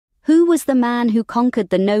Who was the man who conquered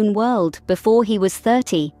the known world before he was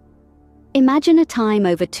 30? Imagine a time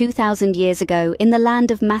over 2,000 years ago in the land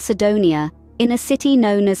of Macedonia, in a city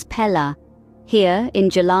known as Pella. Here, in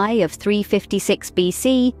July of 356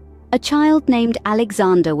 BC, a child named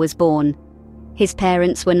Alexander was born. His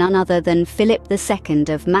parents were none other than Philip II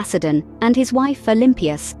of Macedon and his wife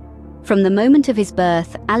Olympias. From the moment of his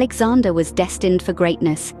birth, Alexander was destined for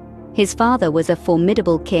greatness. His father was a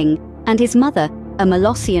formidable king, and his mother, a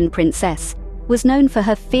Molossian princess, was known for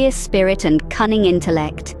her fierce spirit and cunning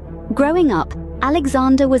intellect. Growing up,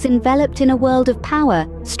 Alexander was enveloped in a world of power,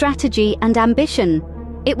 strategy, and ambition.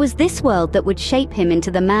 It was this world that would shape him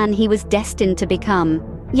into the man he was destined to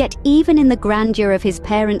become. Yet even in the grandeur of his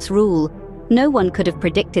parents' rule, no one could have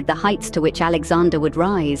predicted the heights to which Alexander would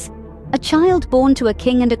rise. A child born to a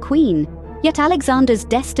king and a queen, yet Alexander's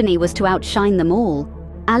destiny was to outshine them all.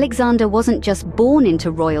 Alexander wasn't just born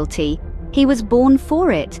into royalty, he was born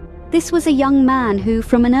for it. This was a young man who,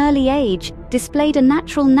 from an early age, displayed a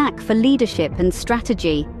natural knack for leadership and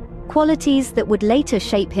strategy, qualities that would later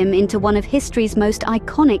shape him into one of history's most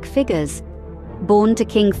iconic figures. Born to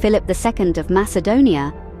King Philip II of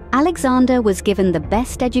Macedonia, Alexander was given the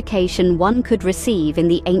best education one could receive in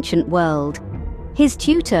the ancient world. His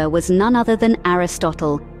tutor was none other than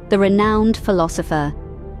Aristotle, the renowned philosopher.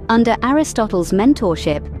 Under Aristotle's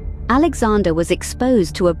mentorship, Alexander was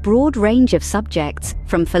exposed to a broad range of subjects,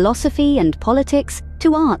 from philosophy and politics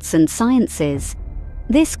to arts and sciences.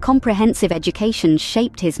 This comprehensive education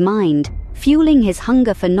shaped his mind, fueling his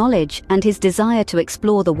hunger for knowledge and his desire to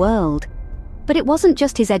explore the world. But it wasn't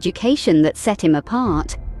just his education that set him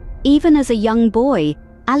apart. Even as a young boy,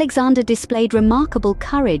 Alexander displayed remarkable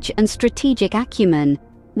courage and strategic acumen.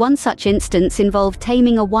 One such instance involved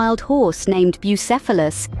taming a wild horse named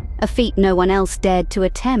Bucephalus, a feat no one else dared to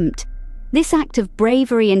attempt. This act of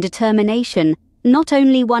bravery and determination not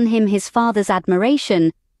only won him his father's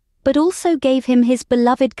admiration, but also gave him his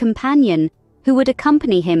beloved companion, who would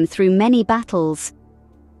accompany him through many battles.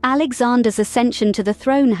 Alexander's ascension to the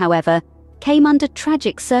throne, however, came under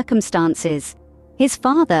tragic circumstances. His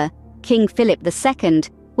father, King Philip II,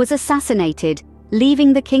 was assassinated,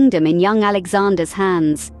 leaving the kingdom in young Alexander's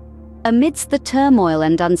hands. Amidst the turmoil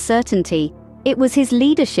and uncertainty, it was his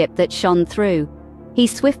leadership that shone through. He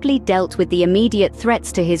swiftly dealt with the immediate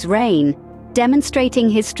threats to his reign,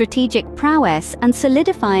 demonstrating his strategic prowess and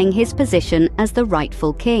solidifying his position as the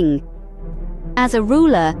rightful king. As a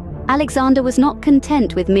ruler, Alexander was not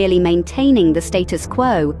content with merely maintaining the status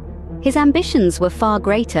quo. His ambitions were far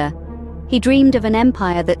greater. He dreamed of an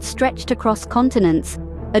empire that stretched across continents,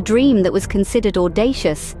 a dream that was considered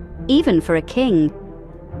audacious, even for a king.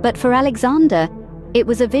 But for Alexander, it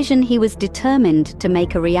was a vision he was determined to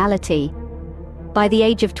make a reality. By the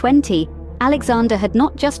age of 20, Alexander had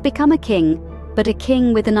not just become a king, but a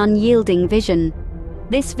king with an unyielding vision.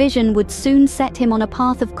 This vision would soon set him on a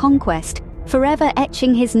path of conquest, forever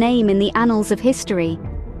etching his name in the annals of history.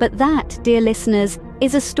 But that, dear listeners,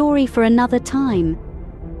 is a story for another time.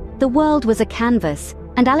 The world was a canvas,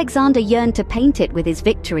 and Alexander yearned to paint it with his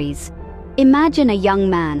victories. Imagine a young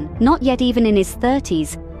man, not yet even in his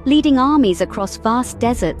 30s, leading armies across vast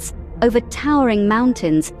deserts, over towering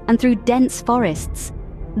mountains, and through dense forests.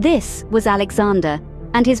 This was Alexander,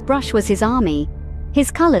 and his brush was his army. His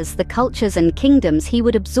colors, the cultures and kingdoms he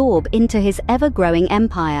would absorb into his ever-growing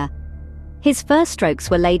empire. His first strokes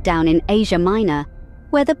were laid down in Asia Minor,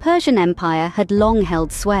 where the Persian Empire had long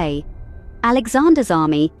held sway. Alexander's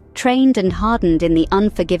army, trained and hardened in the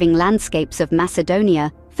unforgiving landscapes of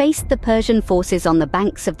Macedonia, faced the Persian forces on the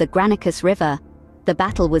banks of the Granicus River. The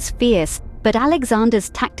battle was fierce, but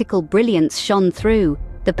Alexander's tactical brilliance shone through.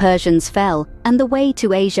 The Persians fell, and the way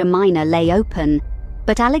to Asia Minor lay open.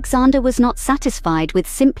 But Alexander was not satisfied with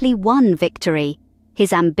simply one victory.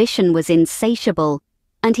 His ambition was insatiable,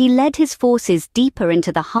 and he led his forces deeper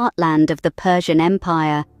into the heartland of the Persian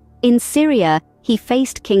Empire. In Syria, he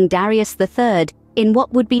faced King Darius III in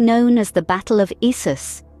what would be known as the Battle of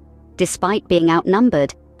Issus. Despite being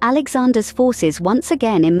outnumbered, Alexander's forces once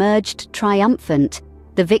again emerged triumphant.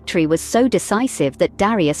 The victory was so decisive that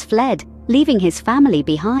Darius fled, leaving his family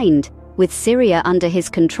behind. With Syria under his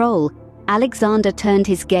control, Alexander turned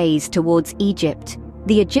his gaze towards Egypt.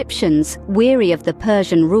 The Egyptians, weary of the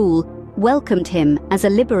Persian rule, welcomed him as a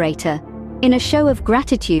liberator. In a show of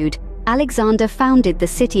gratitude, Alexander founded the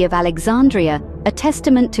city of Alexandria, a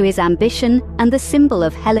testament to his ambition and the symbol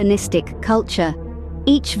of Hellenistic culture.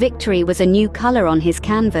 Each victory was a new color on his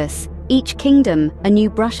canvas, each kingdom a new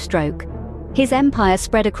brushstroke. His empire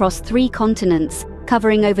spread across 3 continents,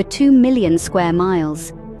 covering over 2 million square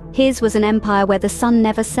miles. His was an empire where the sun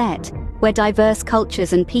never set, where diverse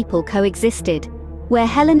cultures and people coexisted. where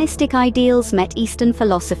Hellenistic ideals met Eastern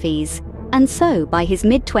philosophies. And so, by his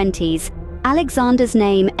mid-20s, Alexander's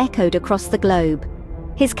name echoed across the globe.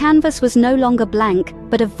 His canvas was no longer blank,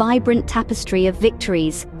 but a vibrant tapestry of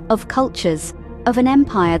victories, of cultures, of an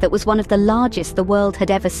empire that was one of the largest the world had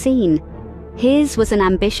ever seen. His was an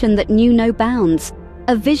ambition that knew no bounds,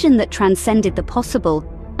 a vision that transcended the possible,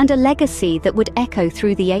 and a legacy that would echo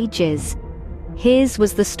through the ages. His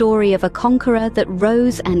was the story of a conqueror that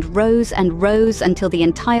rose and rose and rose until the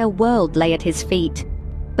entire world lay at his feet.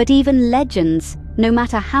 But even legends, no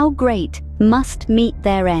matter how great, must meet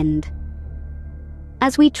their end.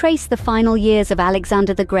 As we trace the final years of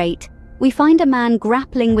Alexander the Great, we find a man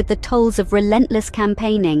grappling with the tolls of relentless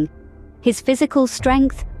campaigning. His physical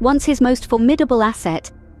strength, once his most formidable asset,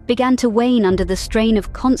 began to wane under the strain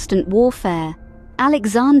of constant warfare.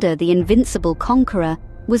 Alexander, the invincible conqueror,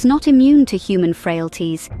 was not immune to human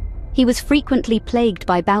frailties. He was frequently plagued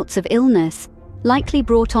by bouts of illness, likely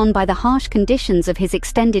brought on by the harsh conditions of his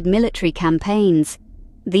extended military campaigns.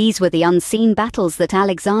 These were the unseen battles that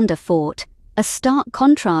Alexander fought, a stark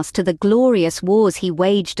contrast to the glorious wars he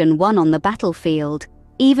waged and won on the battlefield.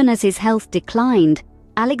 Even as his health declined,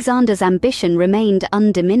 Alexander's ambition remained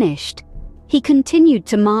undiminished. He continued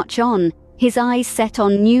to march on, his eyes set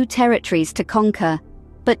on new territories to conquer.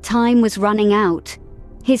 But time was running out.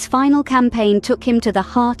 His final campaign took him to the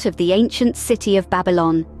heart of the ancient city of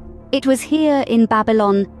Babylon. It was here in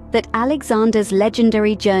Babylon that Alexander's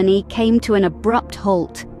legendary journey came to an abrupt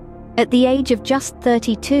halt. At the age of just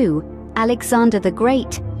 32, Alexander the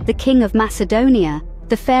Great, the king of Macedonia,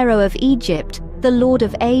 the pharaoh of Egypt, the lord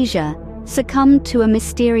of Asia, succumbed to a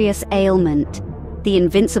mysterious ailment. The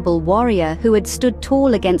invincible warrior who had stood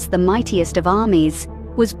tall against the mightiest of armies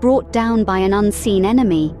was brought down by an unseen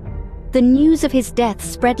enemy. The news of his death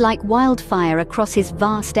spread like wildfire across his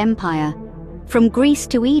vast empire. From Greece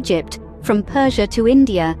to Egypt, from Persia to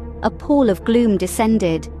India, a pall of gloom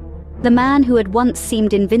descended. The man who had once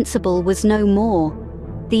seemed invincible was no more.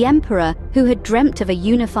 The emperor, who had dreamt of a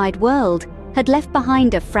unified world, had left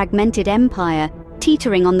behind a fragmented empire,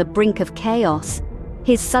 teetering on the brink of chaos.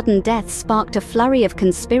 His sudden death sparked a flurry of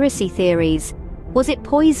conspiracy theories. Was it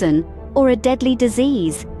poison or a deadly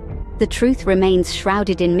disease? The truth remains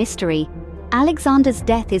shrouded in mystery. Alexander's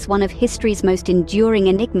death is one of history's most enduring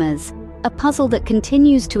enigmas, a puzzle that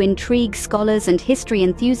continues to intrigue scholars and history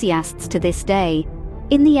enthusiasts to this day.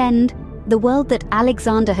 In the end, the world that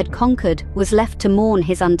Alexander had conquered was left to mourn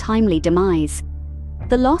his untimely demise.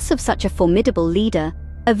 The loss of such a formidable leader,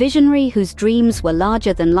 a visionary whose dreams were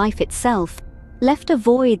larger than life itself, left a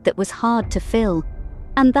void that was hard to fill,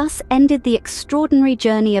 and thus ended the extraordinary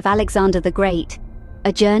journey of Alexander the Great,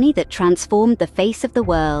 a journey that transformed the face of the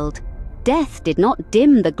world. Death did not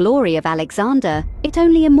dim the glory of Alexander, it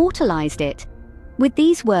only immortalized it. With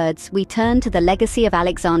these words, we turn to the legacy of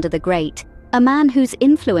Alexander the Great, a man whose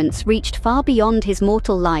influence reached far beyond his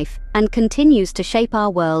mortal life and continues to shape our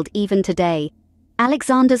world even today.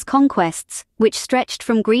 Alexander's conquests, which stretched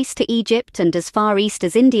from Greece to Egypt and as far east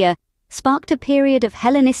as India, sparked a period of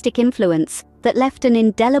Hellenistic influence that left an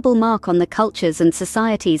indelible mark on the cultures and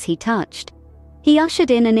societies he touched. He ushered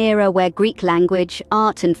in an era where Greek language,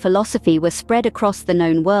 art, and philosophy were spread across the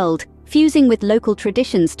known world, fusing with local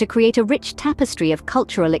traditions to create a rich tapestry of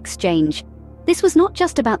cultural exchange. This was not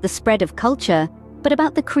just about the spread of culture, but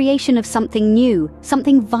about the creation of something new,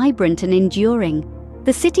 something vibrant and enduring.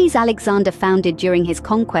 The cities Alexander founded during his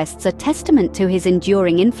conquests are testament to his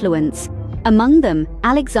enduring influence. Among them,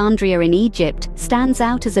 Alexandria in Egypt stands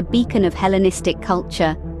out as a beacon of Hellenistic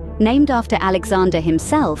culture. Named after Alexander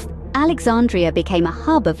himself, Alexandria became a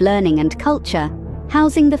hub of learning and culture,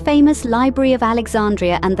 housing the famous Library of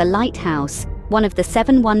Alexandria and the Lighthouse, one of the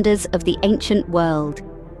 7 wonders of the ancient world.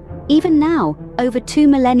 Even now, over 2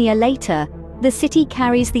 millennia later, the city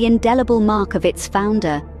carries the indelible mark of its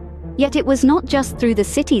founder. Yet it was not just through the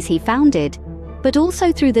cities he founded, but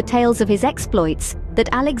also through the tales of his exploits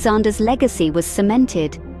that Alexander's legacy was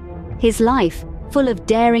cemented. His life, full of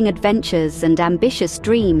daring adventures and ambitious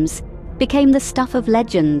dreams, became the stuff of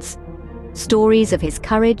legends. Stories of his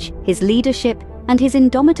courage, his leadership, and his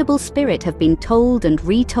indomitable spirit have been told and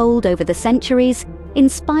retold over the centuries,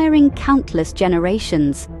 inspiring countless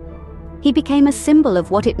generations. He became a symbol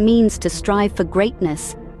of what it means to strive for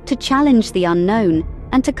greatness, to challenge the unknown,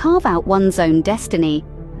 and to carve out one's own destiny.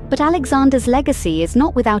 But Alexander's legacy is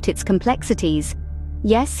not without its complexities.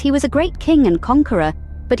 Yes, he was a great king and conqueror,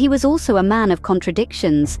 but he was also a man of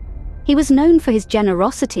contradictions. He was known for his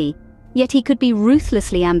generosity, yet he could be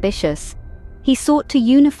ruthlessly ambitious. He sought to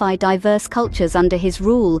unify diverse cultures under his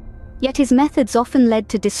rule, yet his methods often led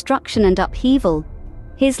to destruction and upheaval.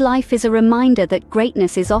 His life is a reminder that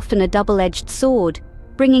greatness is often a double-edged sword,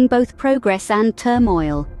 bringing both progress and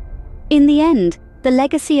turmoil. In the end, the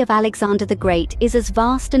legacy of Alexander the Great is as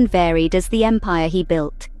vast and varied as the empire he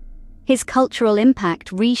built. His cultural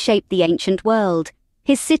impact reshaped the ancient world,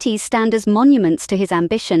 his cities stand as monuments to his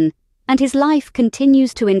ambition, and his life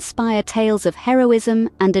continues to inspire tales of heroism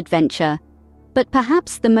and adventure. But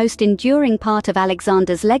perhaps the most enduring part of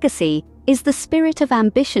Alexander's legacy is the spirit of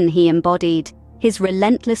ambition he embodied, his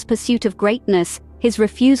relentless pursuit of greatness, his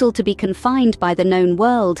refusal to be confined by the known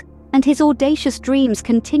world, and his audacious dreams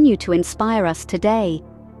continue to inspire us today.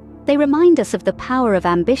 They remind us of the power of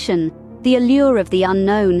ambition, the allure of the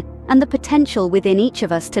unknown, and the potential within each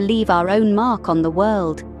of us to leave our own mark on the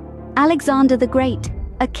world. Alexander the Great,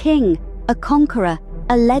 a king, a conqueror,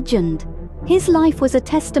 a legend. His life was a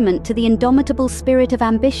testament to the indomitable spirit of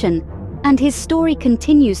ambition, and his story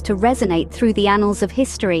continues to resonate through the annals of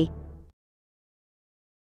history.